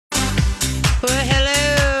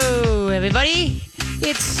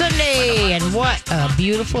It's Sunday, and what a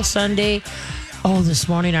beautiful Sunday. Oh, this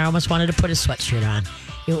morning I almost wanted to put a sweatshirt on.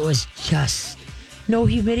 It was just no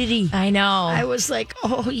humidity. I know. I was like,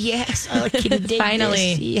 oh, yes, I can dig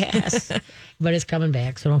Finally. this. Yes. But it's coming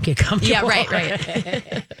back, so don't get comfortable. Yeah,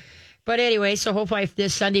 right. But anyway, so hopefully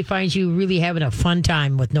this Sunday finds you really having a fun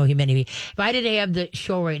time with no humidity. If I didn't have the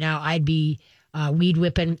show right now, I'd be weed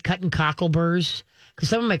whipping, cutting cockleburs. Because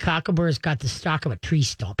some of my cockleburs got the stalk of a tree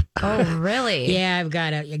stump. Oh, really? Yeah, I've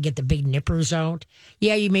got to get the big nippers out.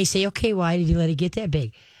 Yeah, you may say, okay, why did you let it get that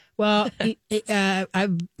big? Well,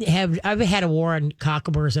 I've had a war on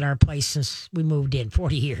cockleburs at our place since we moved in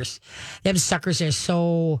 40 years. Them suckers are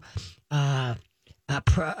so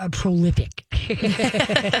prolific.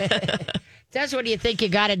 That's what you think you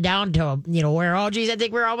got it down to. You know, where, oh, geez, I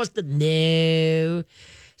think we're almost no.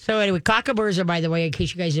 So anyway, cockleburs are, by the way, in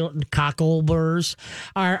case you guys don't, cockleburs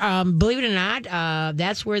are, believe it or not,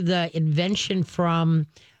 that's where the invention for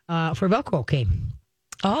Velcro came.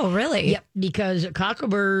 Oh, really? Yep, because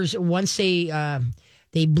cockleburs, once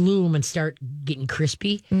they bloom and start getting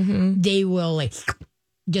crispy, they will like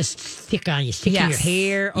just stick on you, stick in your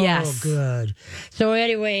hair. Oh, Yes. good. So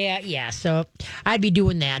anyway, so I'd be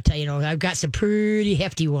doing that. You know, I've got some pretty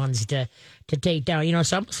hefty ones to take down. You know,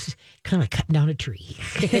 so I'm kind of cutting down a tree.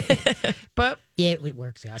 But yeah, it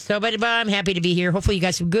works out. So, but I'm happy to be here. Hopefully, you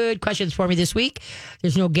got some good questions for me this week.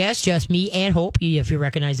 There's no guest, just me and Hope. If you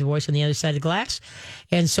recognize the voice on the other side of the glass.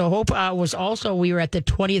 And so Hope was also. We were at the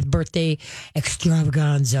 20th birthday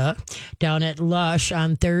extravaganza down at Lush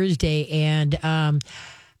on Thursday, and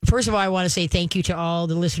first of all, I want to say thank you to all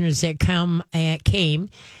the listeners that came,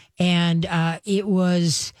 and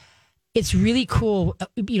it's really cool.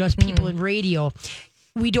 You know, as people in radio,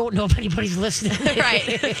 we don't know if anybody's listening.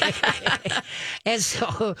 Right. And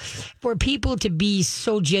so for people to be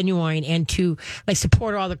so genuine and to like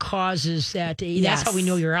support all the causes that's how we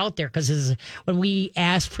know you're out there. Because when we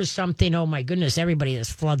ask for something, oh my goodness, everybody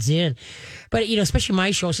just floods in. But, you know, especially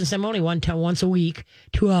my show, since I'm only once a week,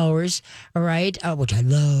 2 hours, all right, which I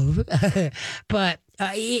love. But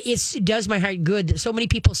it does my heart good. So many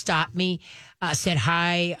people stopped me, said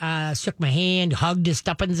hi, shook my hand, hugged the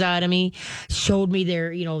stuffings out of me, showed me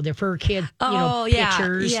their fur kid,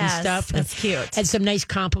 pictures and stuff. That's cute. And some nice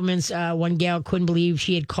compliments. One gal couldn't believe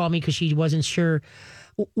she had called me because she wasn't sure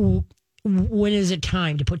when is it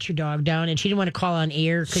time to put your dog down, and she didn't want to call on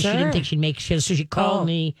air because she didn't think she'd make sure. So she called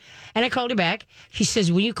me, and I called her back. She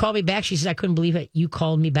says, when you call me back, she says, I couldn't believe it. You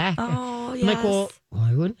called me back. Oh, I'm like, well,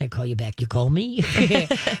 why wouldn't I call you back? You call me.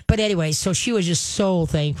 But anyway, so she was just so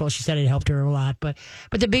thankful. She said it helped her a lot. But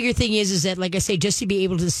the bigger thing is that, like I say, just to be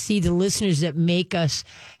able to see the listeners that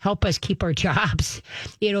help us keep our jobs,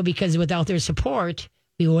 you know, because without their support,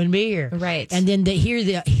 we wouldn't be here. Right. And then to hear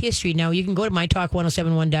the history. Now, you can go to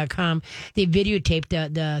mytalk1071.com. They videotaped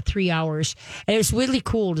the 3 hours. And it was really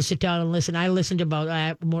cool to sit down and listen. I listened to about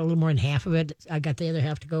a little more than half of it. I got the other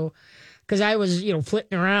half to go. Because I was,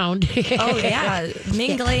 flitting around. Oh, yeah.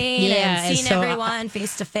 Mingling and seeing everyone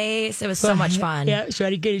face to face. It was so much fun. Yeah, so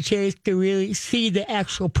I didn't get a chance to really see the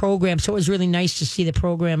actual program. So it was really nice to see the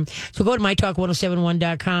program. So go to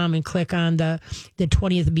mytalk1071.com and click on the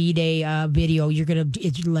 20th B-Day video. You're going to,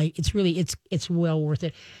 it's well worth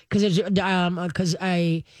it. Because it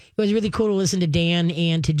was really cool to listen to Dan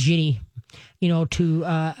and to Ginny, to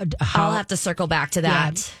how. I'll have to circle back to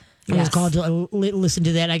that. Yeah. I was called to listen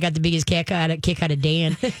to that. I got the biggest kick out of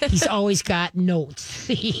Dan. He's always got notes,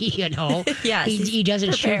 Yes, he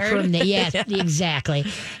doesn't prepared. shoot from the yes, exactly.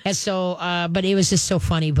 And so, but it was just so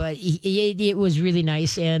funny. But it was really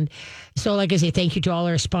nice. And so, like I say, thank you to all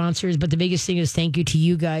our sponsors. But the biggest thing is thank you to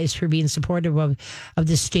you guys for being supportive of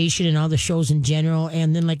this station and all the shows in general.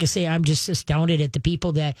 And then, like I say, I'm just astounded at the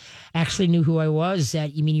people that actually knew who I was.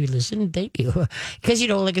 That you mean you listened? Thank you. Because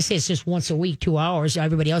like I say, it's just once a week, 2 hours.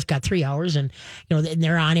 Everybody else got 3 hours, and and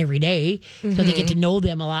they're on every day, so they get to know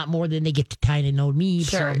them a lot more than they get to kind of know me.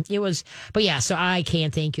 Sure. So it was, but yeah, so I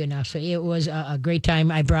can't thank you enough. So it was a great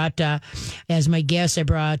time. I brought as my guest,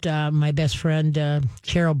 my best friend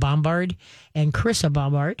Cheryl Bombard and Carissa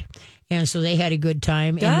Bombard, and so they had a good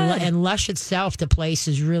time. Good. And Lush itself, the place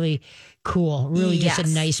is really cool, really just a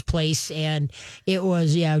nice place. And it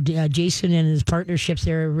was, Jason and his partnerships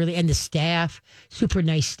there really, and the staff, super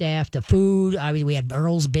nice staff. The food, we had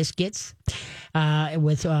Earl's biscuits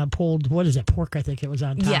with pulled, what is it, pork, I think it was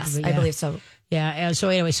on top of it. Yes, I believe so. Yeah. And so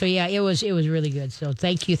anyway, it was really good. So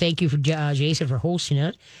thank you for Jason for hosting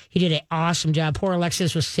it. He did an awesome job. Poor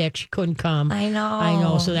Alexis was sick; she couldn't come. I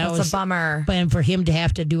know. So that That's was a bummer. But for him to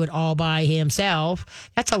have to do it all by himself,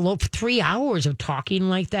 that's 3 hours of talking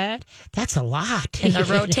like that. That's a lot. And the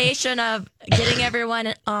rotation of getting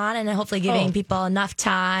everyone on and hopefully giving people enough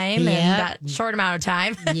time and that short amount of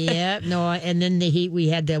time. No, and then we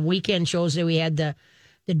had the weekend shows that we had the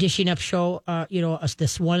Dishing Up show.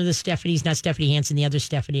 This one of the Stephanies, not Stephanie Hansen, the other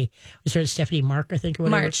Stephanie was her Stephanie Mark, I think. Or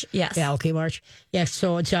whatever. March, yes. Yeah, okay, March. Yeah,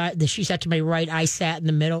 so it's she sat to my right, I sat in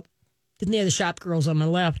the middle. Then they had the shop girls on my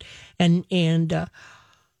left, and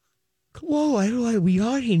whoa, I don't know why we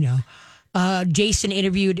on here now. Jason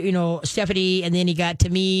interviewed, Stephanie, and then he got to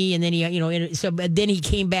me, and then then he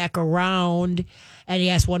came back around and he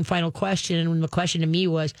asked one final question, and the question to me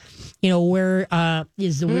was, where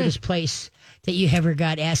is the weirdest place that you ever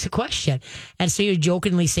got asked a question? And so you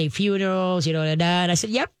jokingly say funerals, and I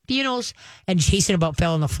said, yep, funerals. And Jason about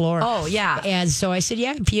fell on the floor. Oh, yeah. And so I said,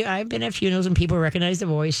 yeah, I've been at funerals and people recognize the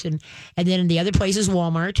voice. And then the other place is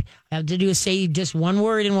Walmart. I have to say just one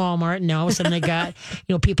word in Walmart. And now all of a sudden I got,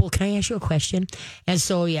 people, can I ask you a question? And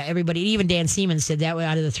so, yeah, everybody, even Dan Siemens said that way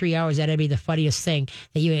out of the 3 hours, that'd be the funniest thing,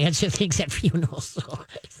 that you answer things at funerals. So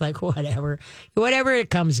it's like, whatever it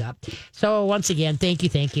comes up. So once again, thank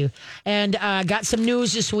you. And got some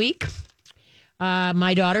news this week.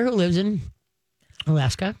 My daughter, who lives in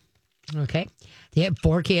Alaska, okay, they have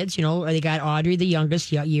 4 kids. They got Audrey, the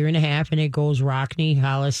youngest, year and a half, and it goes Rockney,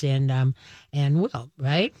 Hollis, and Will,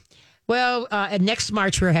 right? Well, next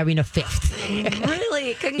March we're having a 5th.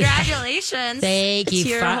 Really? Congratulations! Thank you. To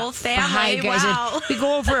your whole family. Wow. We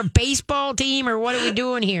go for a baseball team, or what are we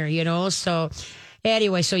doing here? So.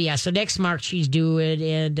 Anyway, so next March she's due it,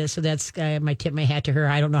 and so that's my tip my hat to her.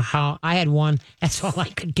 I don't know how. I had one. That's all I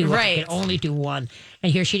could do. Right. I could only do one.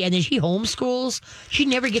 And then she homeschools. She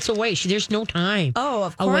never gets away. There's no time. Oh,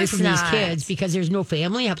 of course away from not. these kids because there's no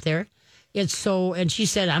family up there. And she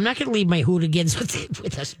said, I'm not going to leave my hooligans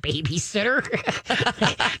with us babysitter.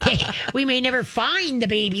 We may never find the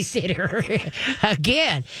babysitter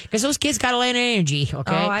again because those kids got a lot of energy.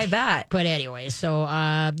 Okay. Oh, I bet. But anyway, so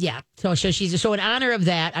in honor of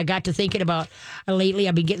that, I got to thinking about lately.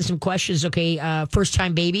 I've been getting some questions. Okay, first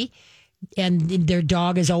time baby, and their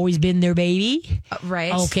dog has always been their baby,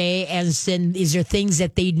 right? Okay, and then is there things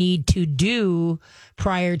that they need to do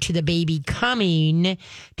prior to the baby coming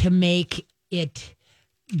to make it,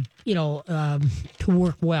 to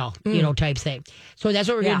work well, type thing. So that's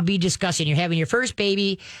what we're going to be discussing. You're having your first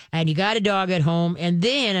baby and you got a dog at home. And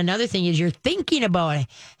then another thing is you're thinking about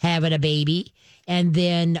having a baby, and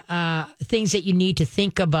then things that you need to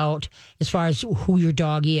think about as far as who your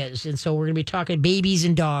dog is. And so we're going to be talking babies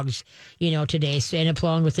and dogs, today. So, and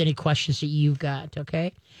along with any questions that you've got.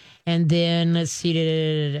 Okay. And then let's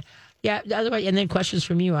see. Yeah, otherwise, and then questions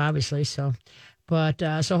from you, obviously. So, but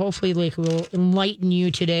so hopefully, we'll enlighten you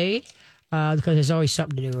today because there's always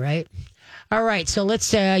something to do, right? All right, so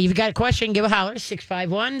let's. You've got a question? Give a holler.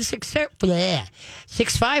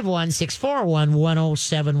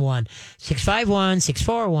 651-641-641-1071.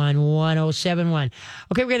 651-641-1071.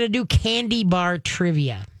 Okay, we're gonna do candy bar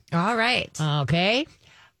trivia. All right. Okay.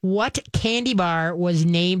 What candy bar was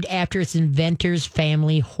named after its inventor's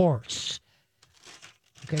family horse?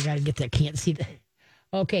 Okay, I got to get that. Can't see that.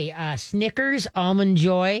 Okay, Snickers, Almond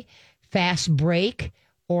Joy, Fast Break,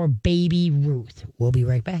 or Baby Ruth. We'll be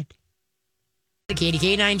right back. The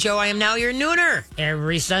KDK9 show. I am now your nooner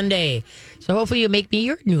every Sunday. So hopefully you make me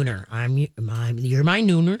your nooner. You're my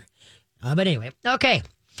nooner. But anyway, okay.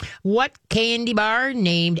 What candy bar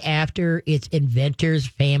named after its inventor's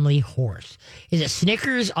family horse? Is it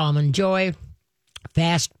Snickers, Almond Joy,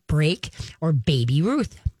 Fast Break, or Baby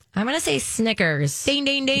Ruth? I'm going to say Snickers. Ding,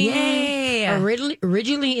 ding, ding. Yay.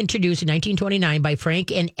 Originally introduced in 1929 by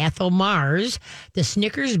Frank and Ethel Mars, the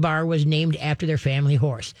Snickers bar was named after their family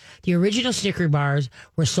horse. The original Snicker bars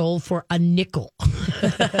were sold for a nickel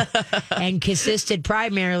and consisted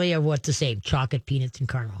primarily of chocolate, peanuts, and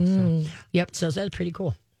caramel. So, so that's pretty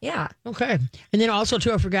cool. Yeah. Okay. And then also,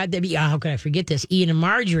 too, I forgot that. How could I forget this? Ian and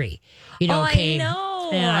Marjorie. Came. I know.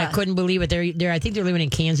 And I couldn't believe it. They're I think they're living in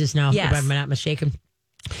Kansas now, if I'm not mistaken.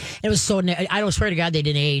 It was so. I don't swear to God they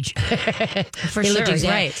didn't age. For sure,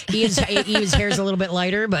 right? Ian's hair's a little bit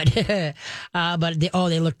lighter, but they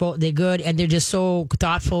look they're good, and they're just so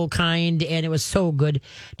thoughtful, kind, and it was so good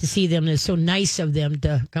to see them. It's so nice of them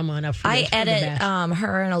to come on up. I edit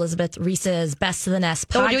her and Elizabeth Reese's Best of the Nest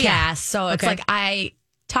podcast, so it's like I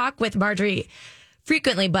talk with Marjorie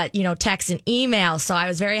frequently, but text and email. So I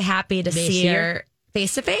was very happy to see her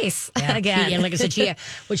face to face again. And like I said,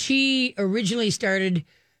 when she originally started,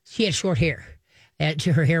 she had short hair.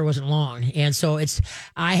 her hair wasn't long, and so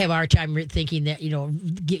I have a hard time thinking that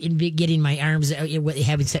getting my arms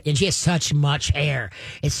having and she has such much hair,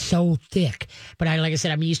 it's so thick. But like I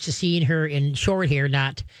said, I'm used to seeing her in short hair,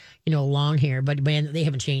 not long hair. But man, they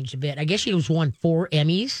haven't changed a bit. I guess she was won 4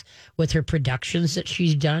 Emmys with her productions that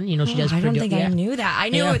she's done. She does. I don't think I knew that. I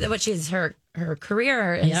knew what she's her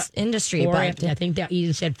career industry, but I think that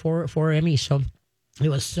even said 4 Emmys. So. It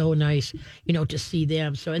was so nice, to see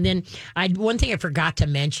them. So, and then one thing I forgot to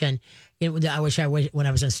mention, when I was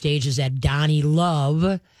on stage, is that Donnie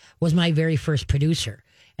Love was my very first producer,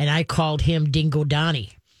 and I called him Dingo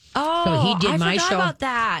Donnie. Oh, so he did my show about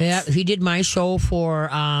that. Yeah, he did my show for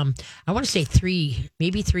I want to say 3 years,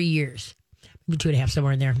 maybe 2.5,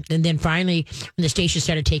 somewhere in there. And then finally, when the station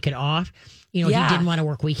started taking off. He didn't want to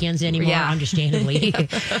work weekends anymore, understandably.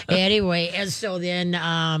 Anyway, and so then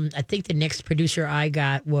I think the next producer I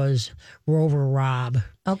got was Rover Rob.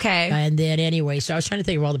 Okay. And then anyway, so I was trying to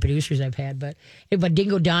think of all the producers I've had, but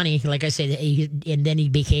Dingo Donnie, like I said, and then he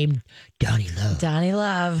became Donnie Love. Donnie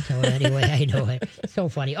Love. So anyway, I know it. So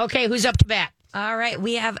funny. Okay, who's up to bat? All right,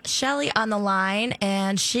 we have Shelly on the line,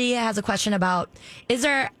 and she has a question about, is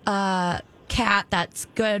there a cat that's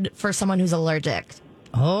good for someone who's allergic?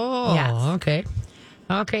 Oh, yes. Okay.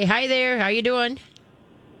 Okay. Hi there. How you doing?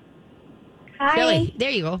 Hi. Billy, there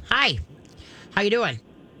you go. Hi. How you doing?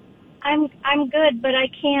 I'm good, but I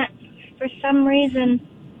can't, for some reason.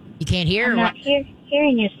 You can't hear? I'm not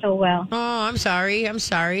hearing you so well. Oh, I'm sorry.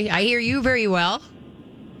 I hear you very well.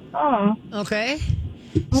 Oh. Okay.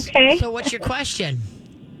 Okay. So what's your question?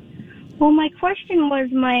 Well, my question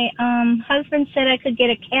was my husband said I could get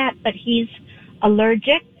a cat, but he's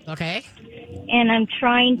allergic. Okay. And I'm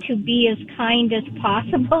trying to be as kind as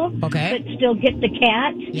possible, okay, but still get the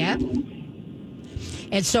cat. Yeah.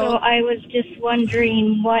 And so I was just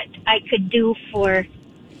wondering what I could do for.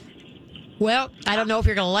 Well, I don't know if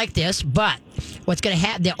you're going to like this, but what's going to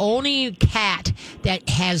happen, the only cat that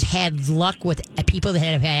has had luck with people that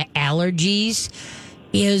have had allergies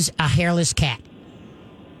is a hairless cat.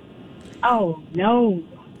 Oh, no.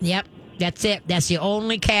 Yep. That's it. That's the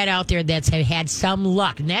only cat out there that's had some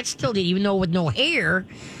luck. And that's still, even though with no hair,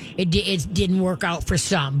 it didn't work out for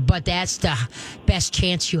some. But that's the best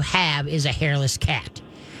chance you have is a hairless cat.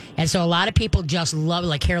 And so a lot of people just love,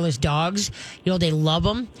 like hairless dogs. They love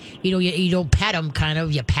them. You don't pet them, kind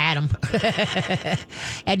of. You pat them.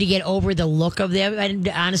 And to get over the look of them. And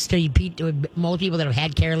honestly, most people that have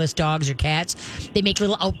had hairless dogs or cats, they make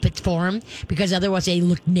little outfits for them because otherwise they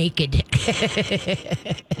look naked.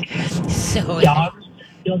 So dogs,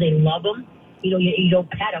 they love them. You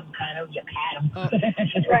don't pet them, kind of. You pat them. Oh.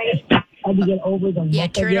 Right. And to get over the yeah,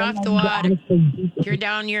 look turn of off the water. Turn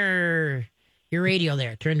down your radio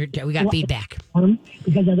there. We got feedback.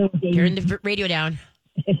 Because turn the radio down.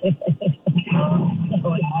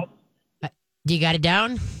 Do you got it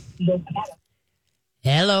down?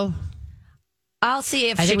 Hello. I'll see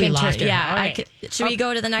if I she think we can lost her. Yeah. Right. Should we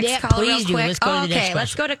go to the next yeah, caller please real quick? Let's go to the next question.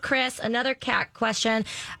 Let's go to Chris. Another cat question.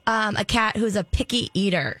 A cat who's a picky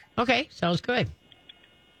eater. Okay, sounds good.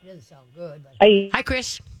 It doesn't sound good. But... Hi,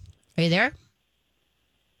 Chris. Are you there?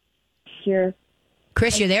 Here.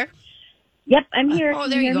 Chris, you there? Yep, I'm here. Oh,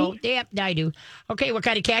 there you go. Yep, I do. Okay, what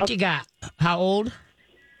kind of cat you got? How old?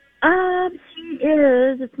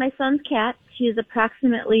 It's my son's cat. She is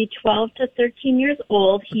approximately 12 to 13 years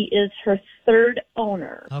old. He is her 3rd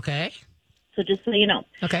owner. Okay. So just so you know.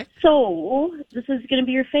 Okay. So this is going to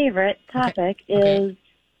be your favorite topic is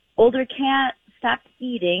older cat stopped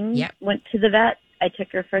eating, went to the vet. I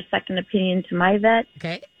took her for a second opinion to my vet.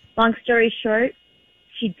 Okay. Long story short,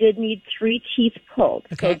 she did need 3 teeth pulled.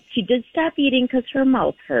 Okay. So she did stop eating because her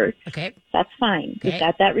mouth hurt. Okay. That's fine. Okay. We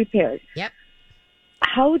got that repaired. Yep.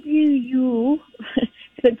 How do you,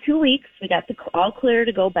 it's been 2 weeks, we got the all clear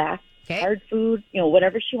to go back. Okay. Hard food,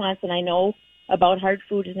 whatever she wants. And I know about hard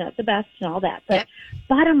food is not the best and all that. But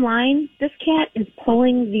bottom line, this cat is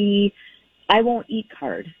pulling the I won't eat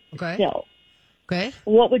card still. Okay.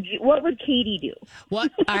 What would Katie do?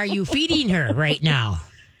 What are you feeding her right now?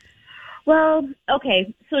 Well,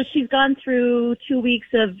 okay, so she's gone through 2 weeks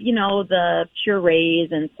of, the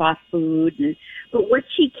purees and soft food. But what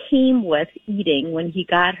she came with eating when he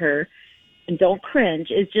got her, and don't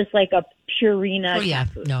cringe, is just like a Purina. Oh, yeah.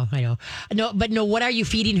 Food. No, I know. No, what are you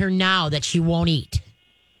feeding her now that she won't eat?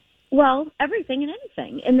 Well, everything and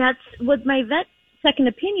anything. And that's what my second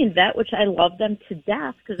opinion vet, which I love them to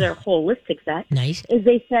death because they're a holistic vet. Nice. Is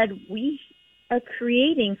they said, we are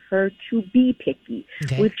creating her to be picky.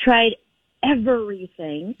 Okay. We've tried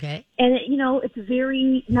everything. Okay. And, it's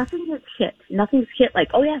very, nothing gets hit. Nothing's hit like,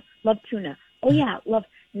 oh, yeah, love tuna. Oh, yeah,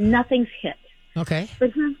 nothing's hit. Okay.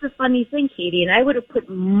 But here's the funny thing, Katie, and I would have put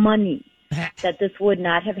money that this would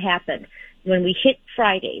not have happened. When we hit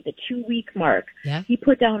Friday, the 2-week mark, he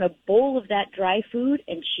put down a bowl of that dry food,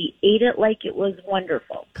 and she ate it like it was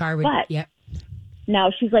wonderful. But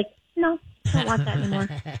now she's like, no, I don't want that anymore.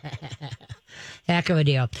 Heck of a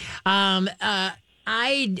deal.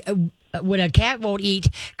 When a cat won't eat,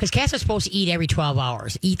 because cats are supposed to eat every 12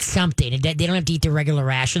 hours, eat something. They don't have to eat the regular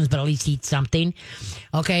rations, but at least eat something.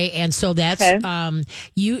 Okay, and so that's and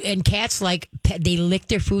cats they lick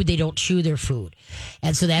their food, they don't chew their food,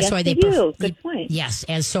 and so that's why they do. Good point. Yes,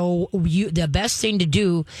 and so the best thing to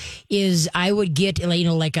do is I would get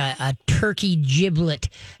like a turkey giblet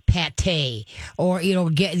pate, or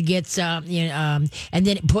get some, and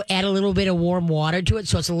then add a little bit of warm water to it,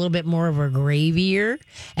 so it's a little bit more of a gravier,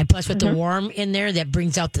 and plus with the warm in there, that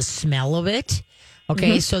brings out the smell of it.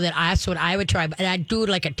 Okay, so that's what I would try. And I'd do it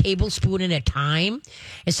like a tablespoon at a time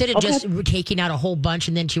instead of just taking out a whole bunch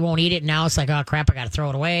and then she won't eat it. Now it's like, oh, crap, I got to throw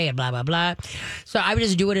it away and blah, blah, blah. So I would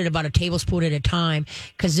just do it at about a tablespoon at a time,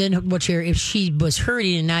 because then if she was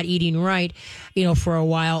hurting and not eating right, for a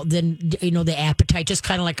while, then, the appetite, just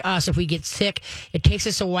kind of like us, if we get sick, it takes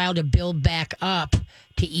us a while to build back up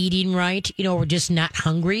to eating right. We're just not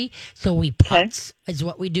hungry. So we putz is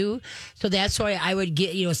what we do. So that's why I would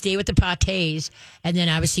stay with the pates, and then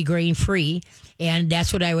obviously grain free. And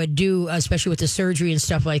that's what I would do, especially with the surgery and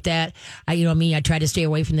stuff like that. I try to stay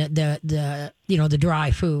away from the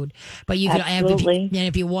dry food. But you can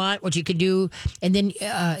if you want, what you could do, and then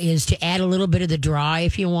is to add a little bit of the dry,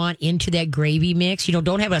 if you want, into that gravy mix.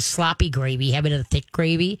 Don't have a sloppy gravy, have it a thick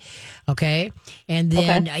gravy. Okay. And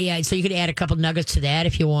then, so you could add a couple nuggets to that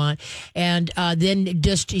if you want. And then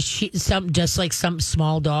just like some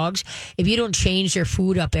small dogs, if you don't change their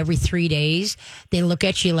food up every 3 days, they look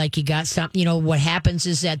at you like you got something. What happens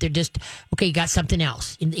is that they're just, you got something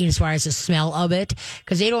else as far as the smell of it,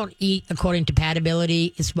 because they don't eat according to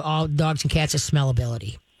patability. It's all dogs and cats are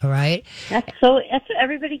smellability. All right. That's what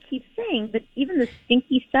everybody keeps saying, but even the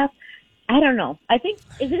stinky stuff, I don't know. I think,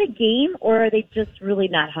 is it a game, or are they just really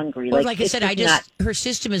not hungry? Well, like I said, her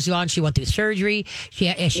system is gone. She went through surgery. She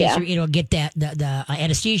has to, get the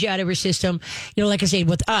anesthesia out of her system. Like I said,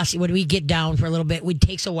 with us, when we get down for a little bit, it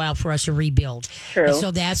takes a while for us to rebuild. True. And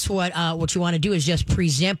so that's what you want to do is just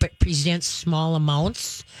present small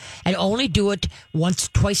amounts, and only do it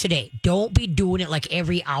twice a day. Don't be doing it like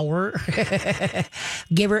every hour.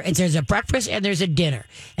 Give her, there's a breakfast and there's a dinner.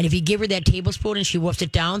 And if you give her that tablespoon and she wolfs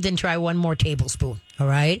it down, then try one more tablespoon. All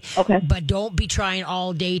right. Okay. But don't be trying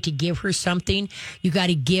all day to give her something. You got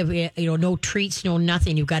to give it, no treats, no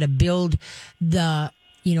nothing. You've got to build the,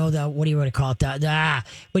 what do you want to call it?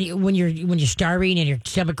 When you're starving and your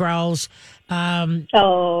stomach growls. The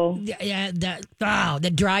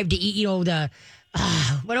drive to eat,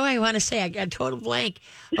 what do I want to say? I got a total blank.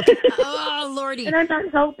 Okay. Oh, Lordy. And I'm not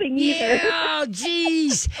helping either. Yeah, oh,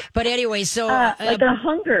 jeez. But anyway, so... like a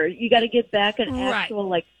hunger. You got to get back an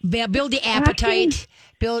actual, build the appetite.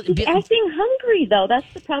 He's acting hungry, though. That's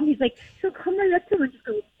the problem. He's like, she'll come right up to her and just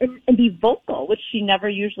go and be vocal, which she never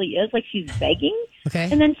usually is. Like, she's begging. Okay.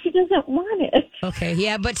 And then she doesn't want it. Okay,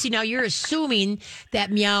 yeah, but see, now you're assuming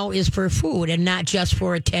that meow is for food and not just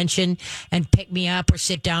for attention and pick me up or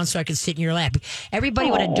sit down so I can sit in your lap.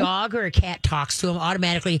 Everybody when a dog or a cat talks to them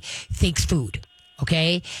automatically thinks food.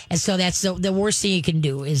 Okay. And so that's the worst thing you can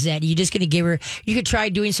do is that you're just going to give her, you could try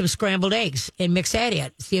doing some scrambled eggs and mix that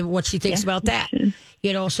in. See what she thinks about that.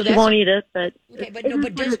 So she that's, won't eat it, but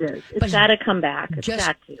it's got to come back. It's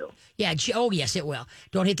got to. Yeah. Oh, yes, it will.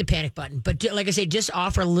 Don't hit the panic button. But like I say, just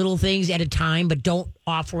offer little things at a time, but don't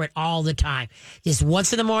offer it all the time. Just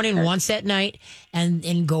once in the morning, once at night,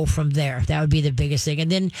 and go from there. That would be the biggest thing.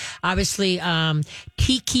 And then obviously,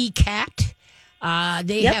 Tiki Cat,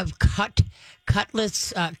 they have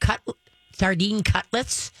sardine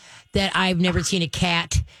cutlets that I've never seen a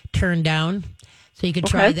cat turn down. So you can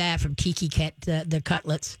try that from Tiki Cat, the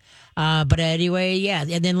cutlets. But anyway, yeah.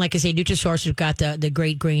 And then, like I say, Nutrisource, we've got the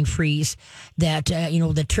great grain freeze that,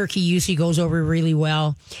 the turkey usually goes over really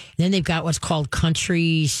well. And then they've got what's called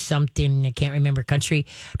country something. I can't remember country.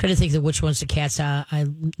 I'm trying to think of which ones the cats,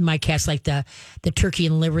 my cats like the turkey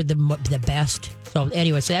and liver the best. So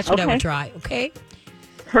anyway, so that's what I would try. Okay.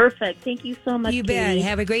 Perfect. Thank you so much. You bet. Katie.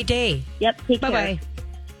 Have a great day. Yep. Take care. Bye-bye.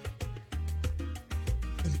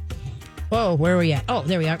 Whoa, where are we at? Oh,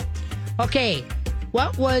 there we are. Okay.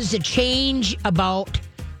 What was the change about...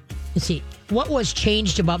 Let's see. What was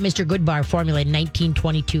changed about Mr. Goodbar formula in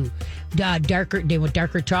 1922?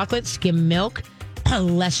 Darker chocolate, skim milk,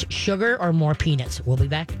 less sugar, or more peanuts? We'll be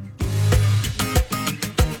back.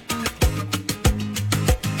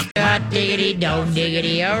 God diggity, don't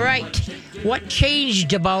diggity. All right. What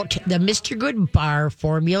changed about the Mr. Goodbar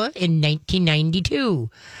formula in 1992?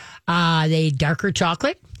 They darker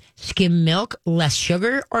chocolate, skim milk, less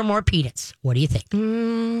sugar, or more peanuts? What do you think?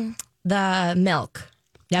 The milk.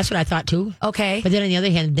 That's what I thought too. Okay. But then on the other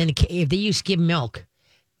hand, then if they use skim milk,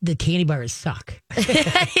 the candy bars suck.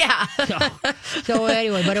 Yeah. So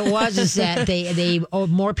anyway, but it was is that they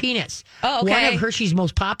more peanuts. Oh, okay. One of Hershey's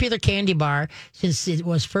most popular candy bar since it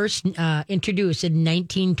was first introduced in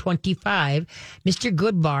 1925, Mr.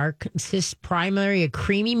 Goodbar consists primarily of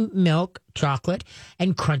creamy milk, chocolate,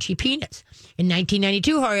 and crunchy peanuts. In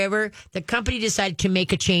 1992, however, the company decided to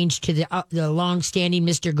make a change to the long-standing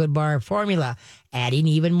Mr. Goodbar formula, adding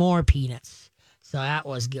even more peanuts. So that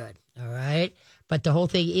was good. All right. But the whole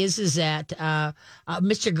thing is that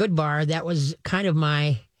Mr. Goodbar, that was kind of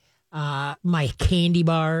my candy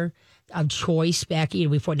bar of choice back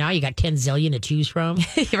before. Now you got 10 zillion to choose from,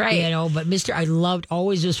 right? But I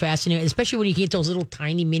always was fascinated, especially when you get those little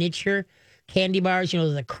tiny miniature candy bars.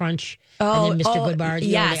 The Crunch. Oh, and then Mr. Goodbar.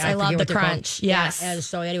 Yes, I love the Crunch. Yes. Yeah,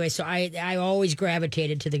 so anyway, I always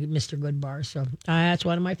gravitated to the Mr. Goodbar. So that's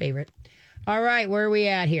one of my favorite. All right, where are we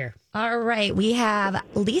at here? All right, we have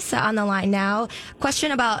Lisa on the line now.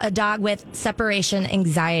 Question about a dog with separation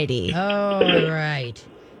anxiety. All right.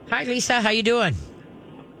 Hi, Lisa. How you doing?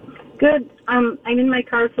 Good. I'm in my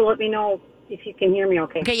car, so let me know if you can hear me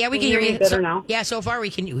okay. Okay, yeah, we can hear you better now. Yeah, so far we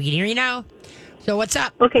can hear you now. So what's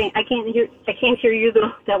up? Okay, I can't hear you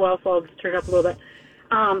that well, so I'll just turn it up a little bit.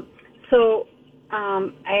 I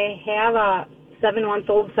have a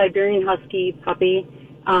 7-month-old Siberian Husky puppy.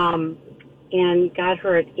 And got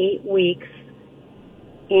her at 8 weeks.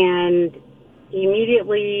 And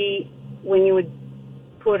immediately when you would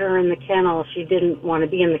put her in the kennel, she didn't want to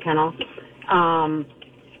be in the kennel.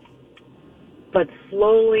 But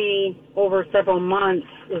slowly, over several months,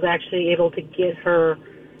 was actually able to get her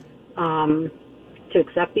to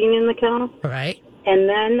accept being in the kennel. All right. And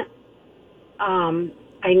then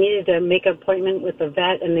I needed to make an appointment with the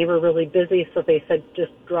vet, and they were really busy, so they said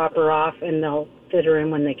just drop her off, and they'll fit her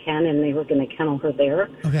in when they can, and they were going to kennel her there.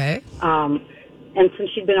 Okay. And since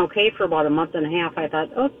she'd been okay for about a month and a half, I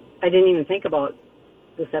thought, I didn't even think about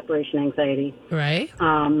the separation anxiety. Right.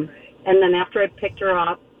 And then after I picked her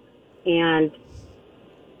up, and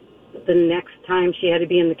the next time she had to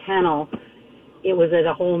be in the kennel, it was at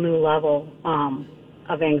a whole new level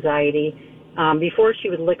of anxiety. Before, she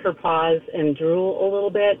would lick her paws and drool a little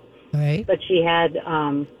bit, right. But she had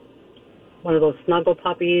one of those snuggle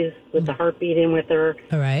puppies with the heartbeat in with her,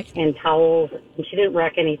 all right, and towels, and she didn't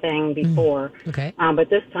wreck anything before. Okay. But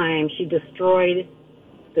this time she destroyed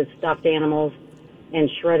the stuffed animals and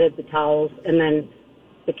shredded the towels, and then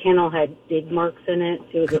the kennel had dig marks in it.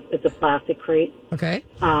 It's a plastic crate. Okay.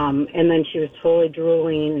 And then she was totally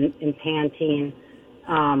drooling and panting,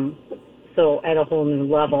 so at a whole new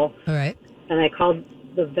level. All right. And I called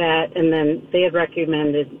the vet, and then they had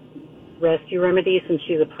recommended Rescue Remedy. Since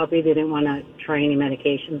she's a puppy, they didn't want to try any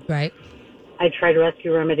medication. Right. I tried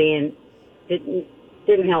Rescue Remedy and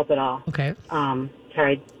didn't help at all. Okay.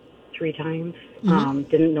 Tried 3 times.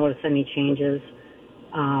 Didn't notice any changes.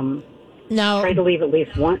 Now, tried to leave at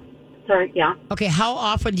least one. Sorry, yeah. Okay, how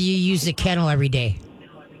often do you use the kennel every day?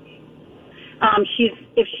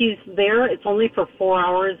 If she's there, it's only for 4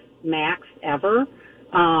 hours max ever.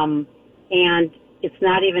 And it's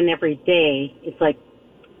not even every day. It's like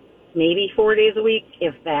maybe 4 days a week,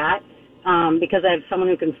 if that, because I have someone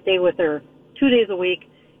who can stay with her 2 days a week.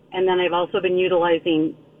 And then I've also been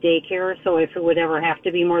utilizing daycare. So if it would ever have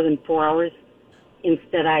to be more than 4 hours,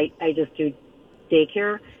 instead I just do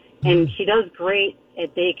daycare. And she does great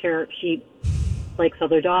at daycare. She likes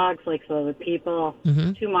other dogs, likes other people,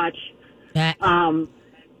 too much. And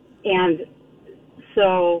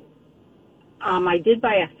so I did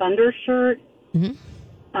buy a Thunder shirt, and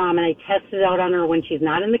I tested it out on her when she's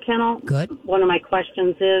not in the kennel. Good. One of my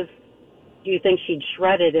questions is, do you think she'd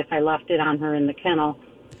shred it if I left it on her in the kennel?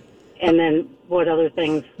 And then what other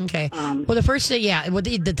things? Okay. Well, the first thing,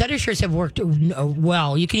 the Thunder shirts have worked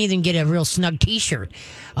well. You can even get a real snug T-shirt.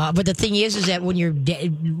 But the thing is that when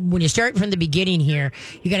you start from the beginning here,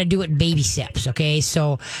 you got to do it in baby steps. Okay.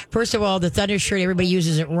 So first of all, the Thunder shirt, everybody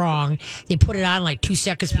uses it wrong. They put it on like 2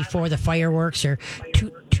 seconds before the fireworks, or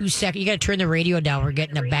two seconds. You got to turn the radio down. We're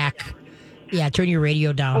getting a back. Yeah, turn your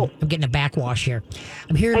radio down. Oh. I'm getting a backwash here.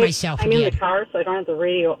 I'm hearing myself. I'm in the car, so I don't have the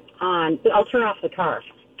radio on. I'll turn off the car.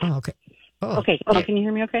 Oh, okay. Oh, okay. Oh, can you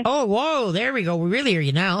hear me okay? Oh, whoa. There we go. We really hear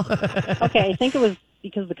you now. Okay. I think it was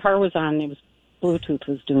because the car was on. It was Bluetooth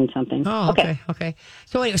was doing something. Oh, okay.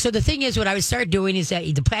 So anyway, so the thing is, what I would start doing is that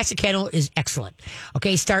the plastic kennel is excellent.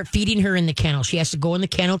 Okay, start feeding her in the kennel. She has to go in the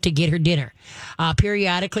kennel to get her dinner.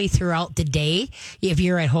 Periodically throughout the day, if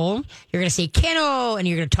you're at home, you're going to say kennel, and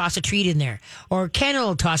you're going to toss a treat in there, or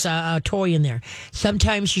kennel, toss a toy in there.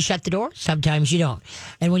 Sometimes you shut the door, sometimes you don't.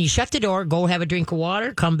 And when you shut the door, go have a drink of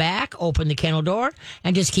water, come back, open the kennel door,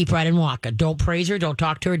 and just keep right and walking. Don't praise her, don't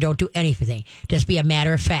talk to her, don't do anything. Just be a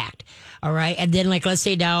matter of fact. All right. And then, like, let's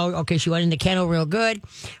say now, okay, she went in the kennel real good.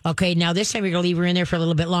 Okay, now this time you're going to leave her in there for a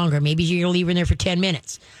little bit longer. Maybe you're going to leave her in there for 10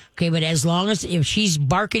 minutes. Okay, but as long as if she's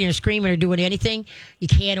barking or screaming or doing anything, you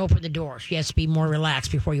can't open the door. She has to be more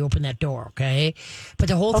relaxed before you open that door, okay? But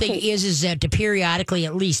the whole thing is that to periodically,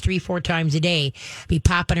 at least 3-4 times a day, be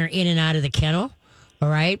popping her in and out of the kennel. All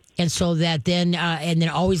right. And so that then, and then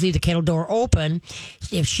always leave the kennel door open.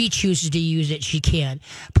 If she chooses to use it, she can.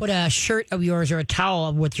 Put a shirt of yours or a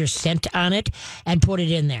towel with your scent on it and put it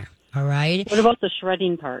in there. All right. What about the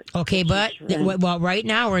shredding part? Okay, but well, right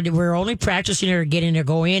now we're only practicing her getting her to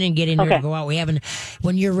go in and getting her to go out. We haven't.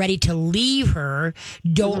 When you're ready to leave her,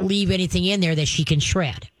 don't leave anything in there that she can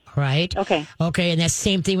shred. Right? Okay. Okay, and that's the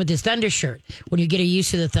same thing with this Thunder shirt. When you get her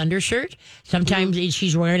used to the Thunder shirt, sometimes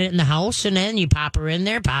she's wearing it in the house, and then you pop her in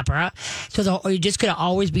there, pop her out. So you're just going to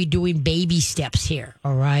always be doing baby steps here,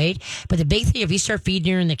 all right? But the big thing, if you start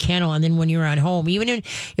feeding her in the kennel, and then when you're at home, even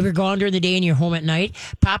if you're gone during the day and you're home at night,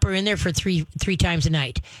 pop her in there for three times a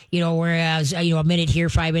night. Whereas, a minute here,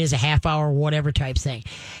 5 minutes, a half hour, whatever type thing.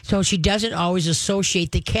 So she doesn't always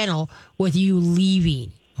associate the kennel with you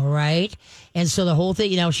leaving. All right. And so the whole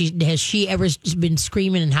thing, has she ever been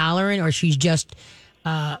screaming and hollering, or is she just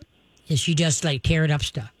like tearing up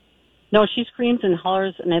stuff? No, she screams and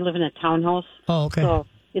hollers, and I live in a townhouse. Oh, okay. So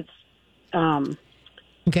it's,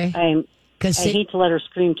 okay. I hate to let her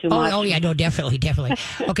scream too much. Oh yeah, no, definitely.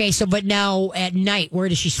 Okay. So, but now at night, where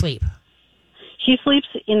does she sleep? She sleeps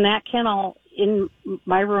in that kennel in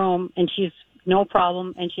my room, and she's no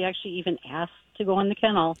problem. And she actually even asks to go in the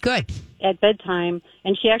kennel. Good. At bedtime.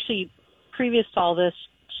 And she actually, previous to all this,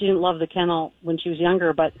 she didn't love the kennel when she was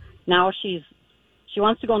younger, but now she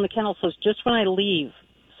wants to go in the kennel, so it's just when I leave.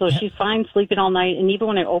 So she's fine sleeping all night, and even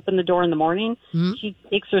when I open the door in the morning, she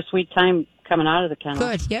takes her sweet time coming out of the kennel.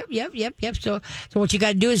 Good. Yep. So what you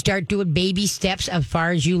got to do is start doing baby steps as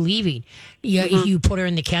far as you leaving. You put her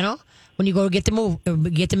in the kennel when you go get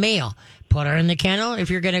the mail. Put her in the kennel if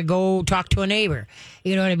you're going to go talk to a neighbor.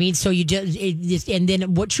 You know what I mean? So you and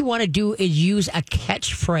then what you want to do is use a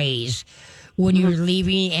catchphrase when you're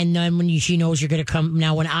leaving, and then when she knows you're going to come.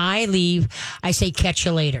 Now, when I leave, I say catch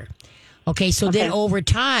you later. Okay, so then over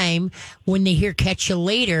time, when they hear catch you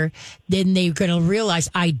later, then they're going to realize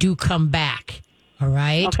I do come back. All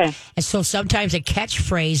right. Okay. And so sometimes a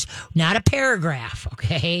catchphrase, not a paragraph.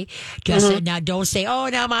 Okay. Just now, don't say, "Oh,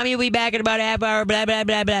 now mommy will be back in about a half hour." Blah blah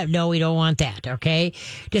blah blah. No, we don't want that. Okay.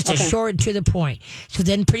 Just a short and to the point. So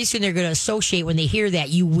then, pretty soon they're going to associate when they hear that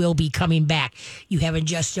you will be coming back. You haven't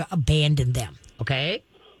just abandoned them. Okay.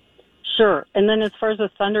 Sure. And then, as far as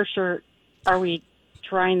the Thunder shirt, are we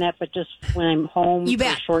trying that, but just when I'm home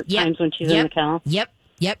for short times when she's in the kennel?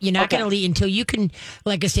 Yep, you're not going to leave until you can,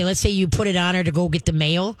 like I say, let's say you put it on her to go get the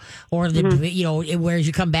mail, or whereas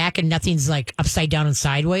you come back and nothing's like upside down and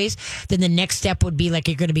sideways. Then the next step would be like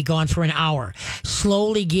you're going to be gone for an hour.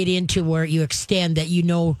 Slowly get into where you extend that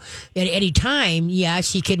at any time. Yeah,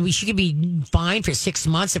 she could be fine for 6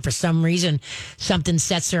 months. If for some reason something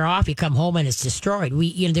sets her off, you come home and it's destroyed.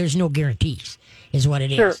 There's no guarantees. Is what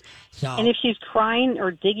it is. So. And if she's crying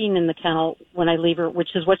or digging in the kennel when I leave her, which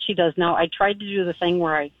is what she does now, I tried to do the thing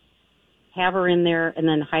where I have her in there and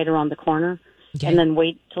then hide around the corner and then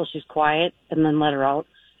wait till she's quiet and then let her out.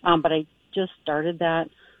 But I just started that.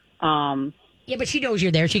 Yeah, but she knows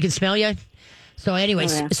you're there. She can smell you. So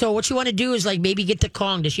anyways, so what you want to do is like maybe get the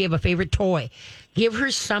Kong. Does she have a favorite toy? Give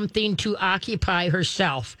her something to occupy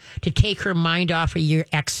herself to take her mind off of your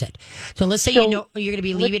exit. So let's say you're going to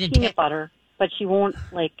be leaving in peanut butter. But she won't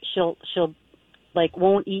she'll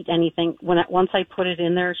won't eat anything. Once I put it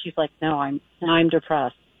in there, she's like, no, I'm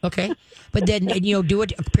depressed. Okay, but then do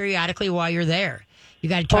it periodically while you're there. You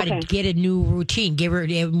got to try to get a new routine. Give her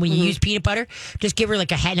when you use peanut butter, just give her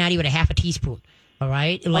like not even a half a teaspoon. All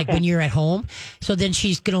right, when you're at home. So then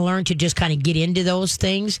she's going to learn to just kind of get into those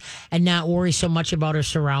things and not worry so much about her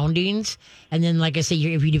surroundings. And then, like I say,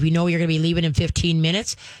 if you know you're going to be leaving in 15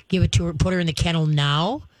 minutes, give it to her. Put her in the kennel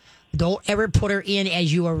now. Don't ever put her in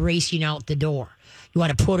as you are racing out the door. You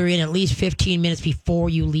want to put her in at least 15 minutes before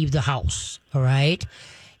you leave the house. All right?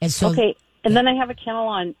 And so and then I have a kennel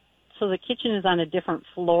on, so the kitchen is on a different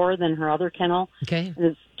floor than her other kennel. Okay. And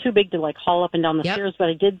it's too big to haul up and down the stairs, but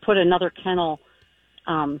I did put another kennel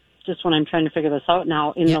just when I'm trying to figure this out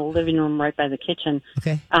now, in the living room right by the kitchen.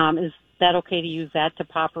 Okay. Is that okay to use that to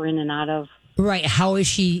pop her in and out of? Right. How is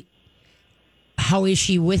she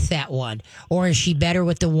with that one? Or is she better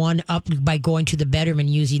with the one up by going to the bedroom and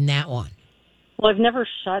using that one? Well, I've never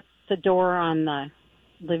shut the door on the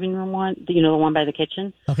living room one, the one by the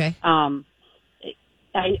kitchen. Okay.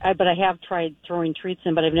 But I have tried throwing treats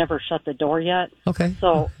in, but I've never shut the door yet. Okay.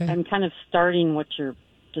 So I'm kind of starting what you're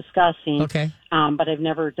discussing. Okay. But I've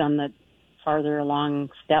never done the farther along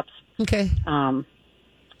steps. Okay.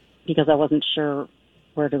 Because I wasn't sure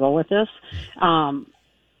where to go with this.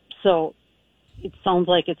 So it sounds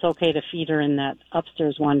like it's okay to feed her in that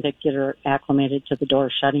upstairs one to get her acclimated to the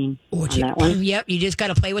door shutting on that one. Yep. You just got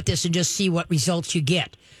to play with this and just see what results you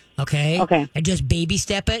get. Okay. Okay. And just baby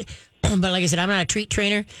step it. But like I said, I'm not a treat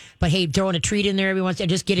trainer. But hey, throwing a treat in there every once, and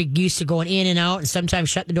just get it used to going in and out, and sometimes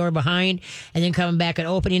shut the door behind, and then coming back and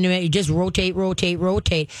opening it. You just rotate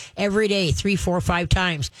every day, 3, 4, 5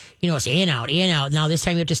 times. It's in, out, in, out. Now this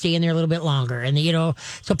time you have to stay in there a little bit longer, and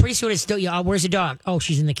so pretty soon it's still. Where's the dog? Oh,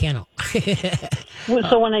 she's in the kennel.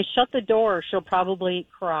 So when I shut the door, she'll probably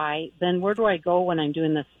cry. Then where do I go when I'm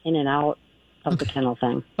doing this in and out of the kennel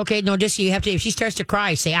thing? Okay, no, just you have to. If she starts to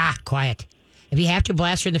cry, say quiet. If you have to,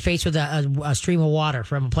 blast her in the face with a stream of water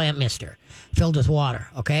from a plant mister filled with water.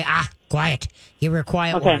 Okay? Quiet. Give her a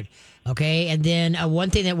quiet word. Okay? And then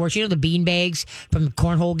one thing that works, the bean bags from the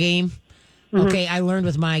cornhole game? Mm-hmm. Okay, I learned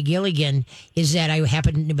with my Gilligan is that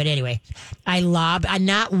but anyway, I'm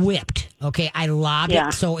not whipped. Okay? I lobbed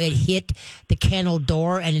it so it hit the kennel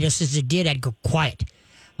door, and just as it did, I'd go quiet.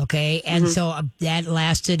 Okay, and so that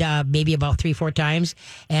lasted maybe about 3, 4 times,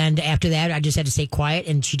 and after that, I just had to stay quiet,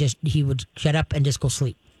 and he would shut up and just go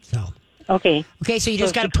sleep. So okay, so you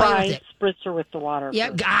just got to play with it. Spritz her with the water. Yeah,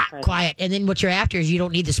 quiet, and then what you're after is you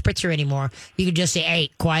don't need the spritzer anymore. You can just say, "Hey,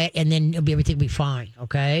 quiet," and then everything will be fine.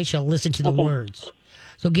 Okay, she'll listen to the words.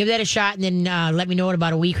 So give that a shot, and then let me know in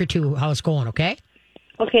about a week or 2 how it's going. Okay.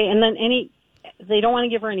 Okay, and then they don't want to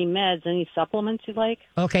give her any meds, any supplements you like?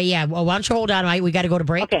 Okay, yeah. Well, why don't you hold on? We got to go to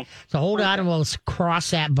break. Okay. So hold on and we'll cross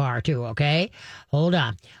that bar too, okay? Hold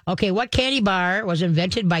on. Okay, what candy bar was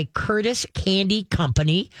invented by Curtis Candy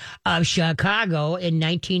Company of Chicago in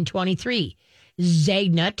 1923?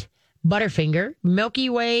 Zagnut, Butterfinger, Milky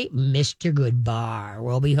Way, Mr. Good Bar.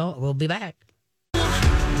 We'll be back.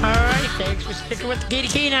 All right, thanks for sticking with the Katie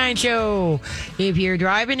K9 Show. If you're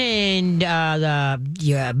driving and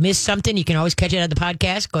you missed something, you can always catch it on the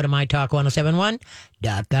podcast. Go to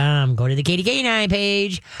mytalk1071.com. Go to the Katie K9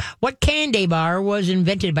 page. What candy bar was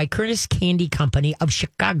invented by Curtis Candy Company of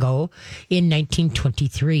Chicago in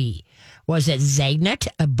 1923? Was it Zagnut,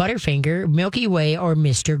 a Butterfinger, Milky Way, or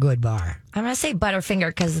Mr. Good Bar? I'm going to say Butterfinger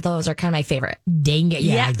because those are kind of my favorite. Ding.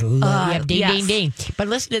 Yeah. I love ding. But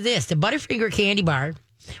listen to this. The Butterfinger candy bar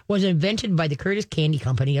was invented by the Curtis Candy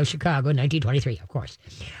Company of Chicago in 1923, of course.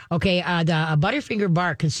 Okay, the Butterfinger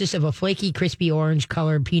bar consists of a flaky, crispy orange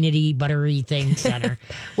colored, peanutty, buttery thing center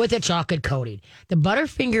with a chocolate coating. The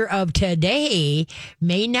Butterfinger of today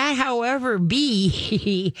may not, however,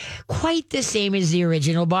 be quite the same as the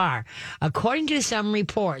original bar. According to some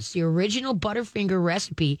reports, the original Butterfinger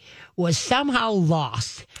recipe was somehow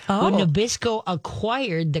lost when Nabisco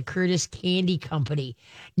acquired the Curtis Candy Company.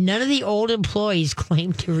 None of the old employees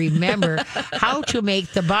claimed to remember how to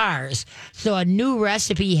make the bars, so a new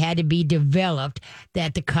recipe had to be developed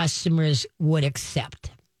that the customers would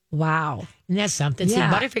accept. Wow. And that's something. Yeah.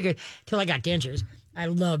 See, Butterfinger, till I got dentures, I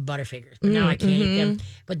loved Butterfingers, but now I can't eat them.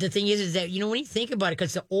 But the thing is that, when you think about it,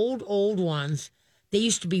 because the old ones, they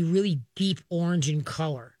used to be really deep orange in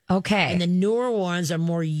color. Okay. And the newer ones are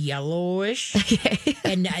more yellowish. Okay.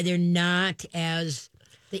 And they're not as...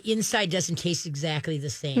 The inside doesn't taste exactly the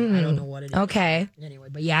same. I don't know what it is. Okay. Anyway,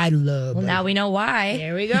 but yeah, I love it. Well, now we know why.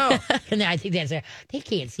 There we go. And I think they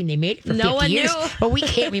can't seem they made it for 50 years. Knew. But we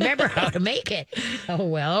can't remember how to make it. Oh,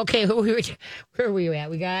 well. Okay, where are we at?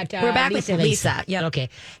 We got We're back with Lisa. Yeah. Okay.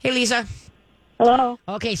 Hey, Lisa. Hello.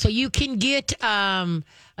 Okay, so you can get, you got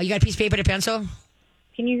a piece of paper and a pencil?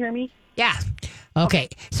 Can you hear me? Yeah. Okay.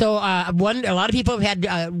 So a lot of people have had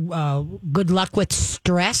good luck with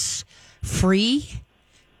stress-free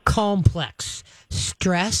complex.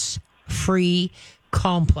 Stress-free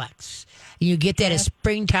complex. You get that at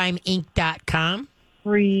springtimeinc.com.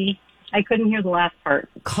 Free. I couldn't hear the last part.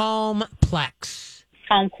 Complex.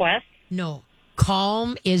 Conquest? No.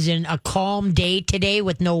 Calm is in a calm day today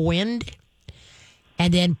with no wind.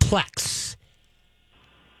 And then plex.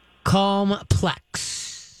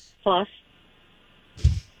 Complex. Plus.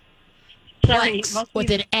 Sorry. Plex with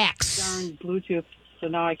an X. Darn Bluetooth, so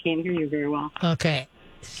now I can't hear you very well. Okay.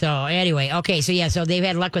 So anyway, okay, so they've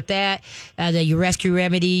had luck with that. The rescue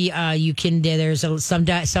remedy, you can. There's some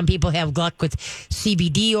people have luck with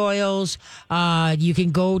CBD oils. You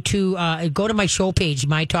can go to my show page,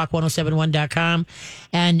 mytalk1071.com,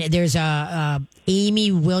 and there's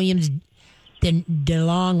Amy Williams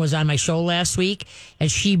DeLong was on my show last week,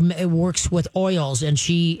 and she works with oils, and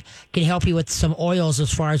she can help you with some oils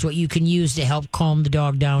as far as what you can use to help calm the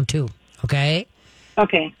dog down too. Okay.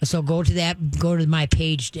 Okay. So go to my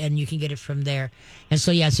page, and you can get it from there. And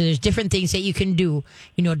so there's different things that you can do,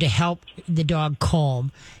 to help the dog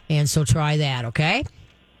calm. And so try that, okay?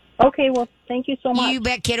 Okay, well, thank you so much. You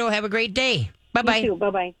bet, kiddo. Have a great day. Bye-bye. You too.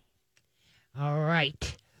 Bye-bye. All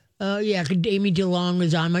right. Amy DeLong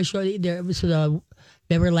was on my show.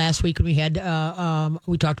 Remember last week when we had,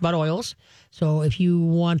 we talked about oils. So if you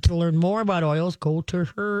want to learn more about oils, go to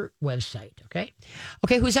her website, okay?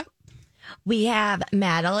 Okay, who's up? We have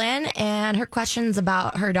Madeline, and her question's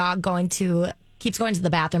about her dog keeps going to the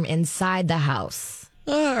bathroom inside the house.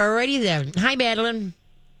 Alrighty then. Hi, Madeline.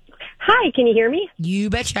 Hi, can you hear me? You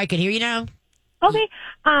betcha. I can hear you now. Okay.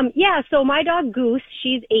 So my dog Goose,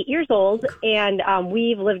 she's 8 years old, and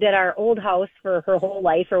we've lived at our old house for her whole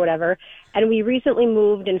life or whatever. And we recently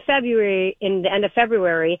moved in the end of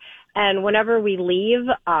February. And whenever we leave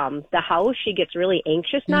the house, she gets really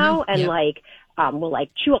anxious now, and will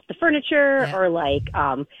chew up the furniture or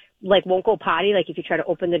won't go potty. Like if you try to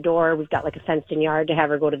open the door, we've got like a fenced in yard to have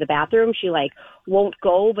her go to the bathroom. She won't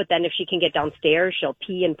go, but then if she can get downstairs, she'll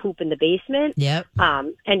pee and poop in the basement. Yep.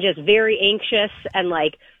 And just very anxious. And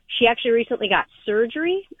she actually recently got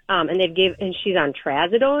surgery, and she's on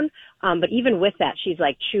trazodone. But even with that, she's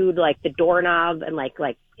chewed the doorknob and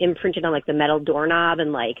imprinted on the metal doorknob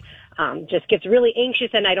and just gets really anxious,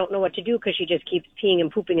 and I don't know what to do because she just keeps peeing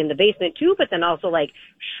and pooping in the basement too, but then also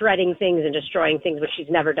shredding things and destroying things which she's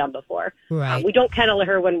never done before. Right. We don't kennel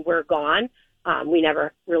her when we're gone. We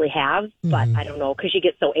never really have, but I don't know because she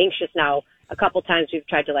gets so anxious now. A couple times we've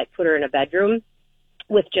tried to put her in a bedroom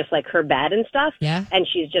with just her bed and stuff. Yeah. And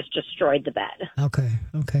she's just destroyed the bed.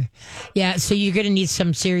 Okay. Yeah. So you're going to need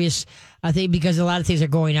some serious, I think, because a lot of things are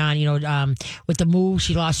going on, with the move,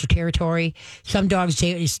 she lost her territory. Some dogs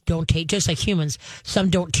don't take, just like humans, some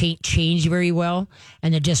don't change very well.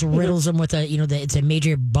 And it just riddles them with it's a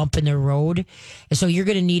major bump in the road. And so you're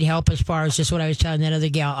going to need help as far as just what I was telling that other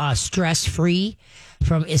gal, stress free.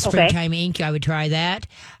 From Springtime Inc. I would try that.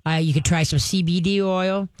 You could try some CBD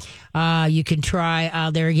oil. You can try,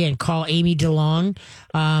 there again, call Amy DeLong.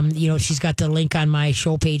 She's got the link on my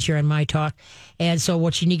show page here on My Talk. And so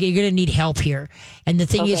what you're going to need help here. And the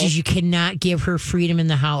thing is you cannot give her freedom in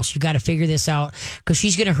the house. You got to figure this out because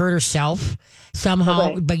she's going to hurt herself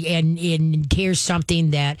somehow and tears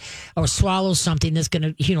something or swallows something that's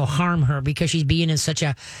going to, harm her because she's being in such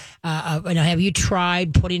a, have you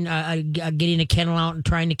tried putting, getting a kennel out and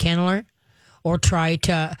trying to kennel her or try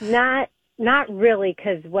to? Not really,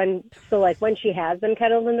 because when she has been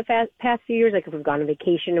kenneled in the past few years, if we've gone on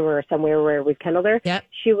vacation or somewhere where we've kenneled her,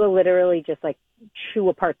 she will literally just chew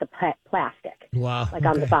apart the plastic. Wow.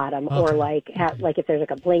 On the bottom, or if there's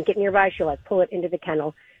a blanket nearby, she'll pull it into the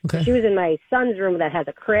kennel. Okay. She was in my son's room that has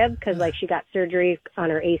a crib because she got surgery on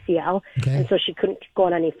her ACL, and so she couldn't go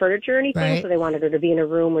on any furniture or anything. Right. So they wanted her to be in a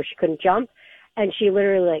room where she couldn't jump, and she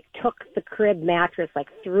literally took the crib mattress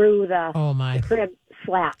through the crib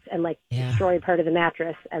slats and destroy part of the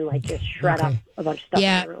mattress and just shred up a bunch of stuff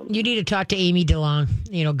in the room. You need to talk to Amy DeLong.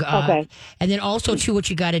 Okay. And then also too, what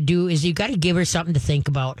you got to do is you got to give her something to think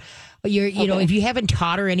about. If you haven't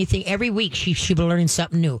taught her anything, every week she'll be learning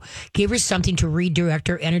something new. Give her something to redirect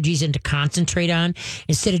her energies and to concentrate on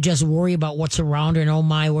instead of just worry about what's around her and, oh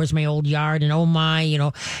my, where's my old yard? And oh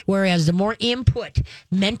my, whereas the more input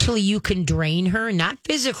mentally you can drain her, not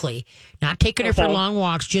physically, not taking her for long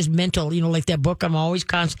walks, just mental, like that book I'm always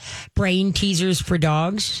Brain Teasers for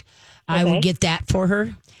Dogs. I would get that for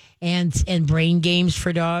her and brain games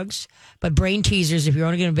for dogs. But Brain Teasers, if you're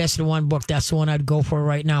only going to invest in one book, that's the one I'd go for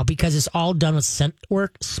right now because it's all done with scent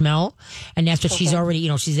work, smell. And that's what she's already,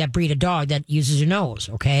 she's that breed of dog that uses her nose,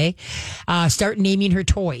 okay? Start naming her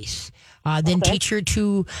toys. Then teach her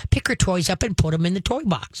to pick her toys up and put them in the toy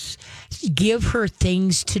box. Give her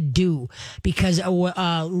things to do because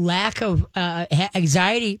lack of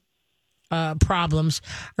anxiety problems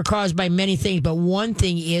are caused by many things. But one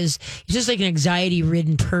thing is just like an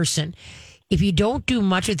anxiety-ridden person. if you don't do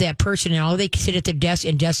much with that person and all they sit at their desk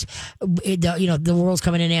and just, the world's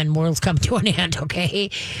coming to an end, world's come to an end,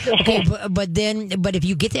 okay? Okay, but if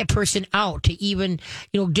you get that person out to even,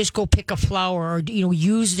 just go pick a flower or,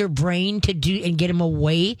 use their brain to do and get them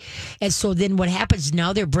away. And so then what happens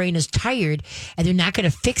now, their brain is tired and they're not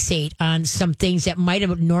going to fixate on some things that might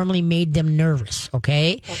have normally made them nervous,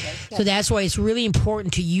 okay? So that's why it's really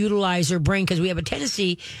important to utilize their brain, because we have a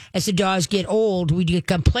tendency as the dogs get old, we get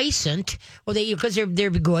complacent. Well, because they're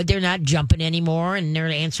good, they're not jumping anymore, and they're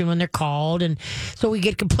answering when they're called, and so we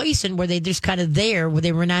get complacent where they just kind of there where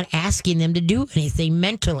they were not asking them to do anything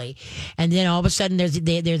mentally, and then all of a sudden there's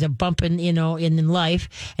a bump in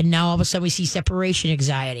life, and now all of a sudden we see separation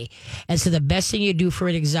anxiety, and so the best thing you do for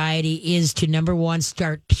anxiety is to number one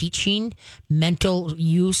start teaching mental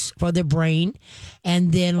use for the brain,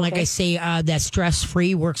 and then like I say, that stress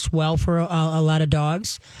free works well for a lot of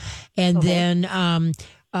dogs, and then.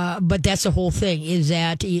 But that's the whole thing is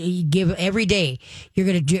that you give every day. You're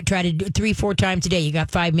going to try to do 3-4 times a day. You got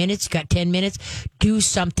 5 minutes, you got 10 minutes. Do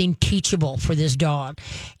something teachable for this dog.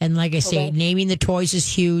 And like I say, naming the toys is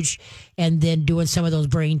huge. And then doing some of those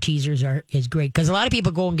brain teasers is great. Because a lot of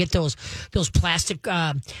people go and get those plastic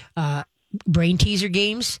brain teaser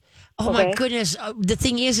games. Oh my goodness! The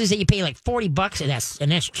thing is that you pay like $40,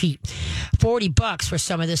 and that's cheap. $40 for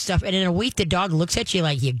some of this stuff, and in a week the dog looks at you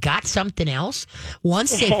like you got something else.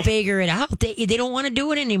 Once they figure it out, they don't want to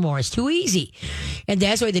do it anymore. It's too easy, and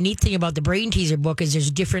that's why the neat thing about the brain teaser book is there's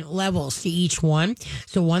different levels to each one.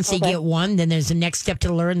 So once they get one, then there's the next step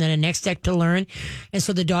to learn, then the next step to learn, and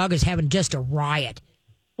so the dog is having just a riot.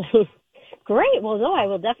 Great. Well, no, I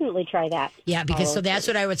will definitely try that. Yeah, because so that's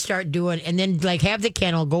what I would start doing. And then, have the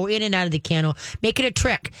kennel, go in and out of the kennel, make it a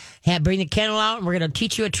trick. Bring the kennel out, and we're going to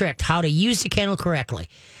teach you a trick, how to use the kennel correctly.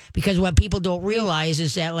 Because what people don't realize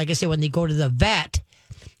is that, like I said, when they go to the vet,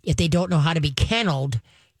 if they don't know how to be kenneled,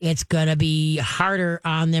 it's going to be harder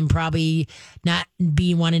on them probably not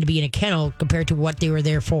wanting to be in a kennel compared to what they were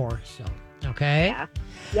there for. So, okay?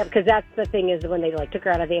 Yeah, because that's the thing is when they took her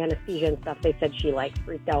out of the anesthesia and stuff, they said she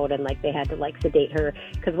freaked out and they had to sedate her.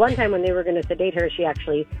 Because one time when they were going to sedate her, she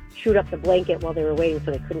actually chewed up the blanket while they were waiting,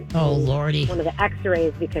 so they couldn't. Oh Lordy! One of the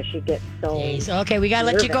X-rays because she'd get so. Jeez. Okay, we gotta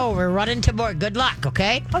let you go. We're running to board. Good luck.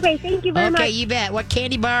 Okay. Okay, thank you very much. Okay, you bet. What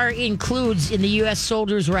candy bar includes in the U.S.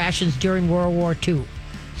 soldiers' rations during World War II?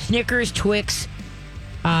 Snickers, Twix,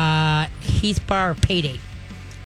 Heath Bar, Payday.